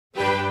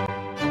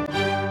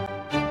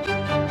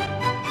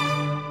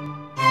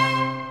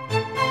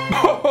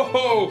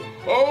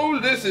Oh,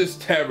 this is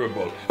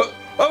terrible. Oh,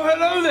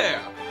 hello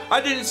there. I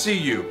didn't see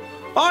you.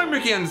 I'm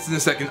Ricky Anderson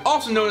II,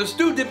 also known as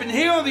Stewdippin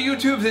here on the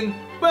YouTubes and,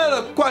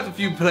 well, quite a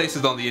few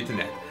places on the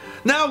internet.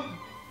 Now,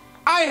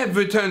 I have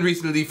returned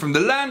recently from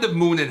the land of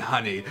moon and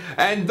honey,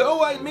 and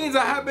though it means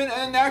I have been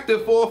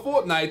inactive for a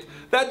fortnight,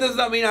 that does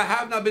not mean I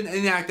have not been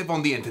inactive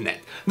on the internet.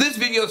 This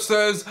video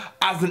serves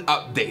as an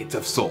update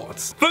of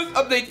sorts. First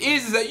update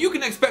is that you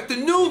can expect a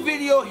new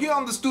video here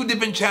on the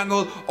Stewdippin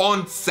channel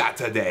on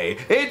Saturday.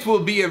 It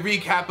will be a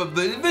recap of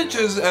the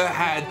adventures I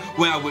had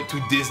when I went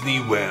to Disney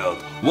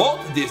World.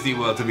 Walt Disney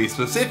World to be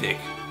specific.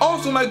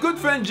 Also, my good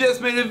friend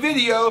Jess made a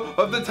video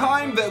of the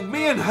time that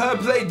me and her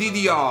played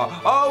DDR.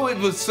 Oh, it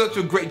was such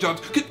a great job.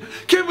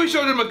 Can we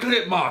show them a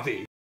clip,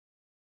 Marty?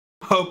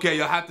 Okay,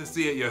 you'll have to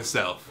see it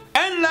yourself.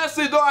 And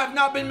lastly, though I have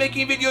not been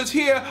making videos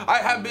here, I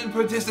have been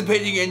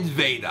participating in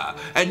Veda.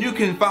 And you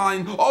can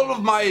find all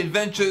of my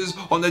adventures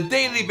on a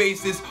daily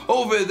basis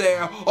over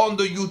there on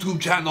the YouTube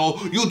channel,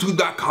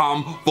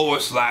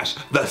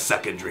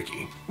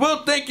 youtube.com/thesecondricky.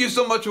 Well, thank you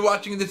so much for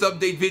watching this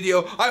update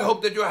video. I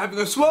hope that you're having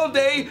a swell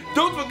day.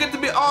 Don't forget to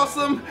be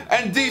awesome,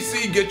 and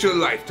DC, get your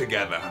life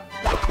together.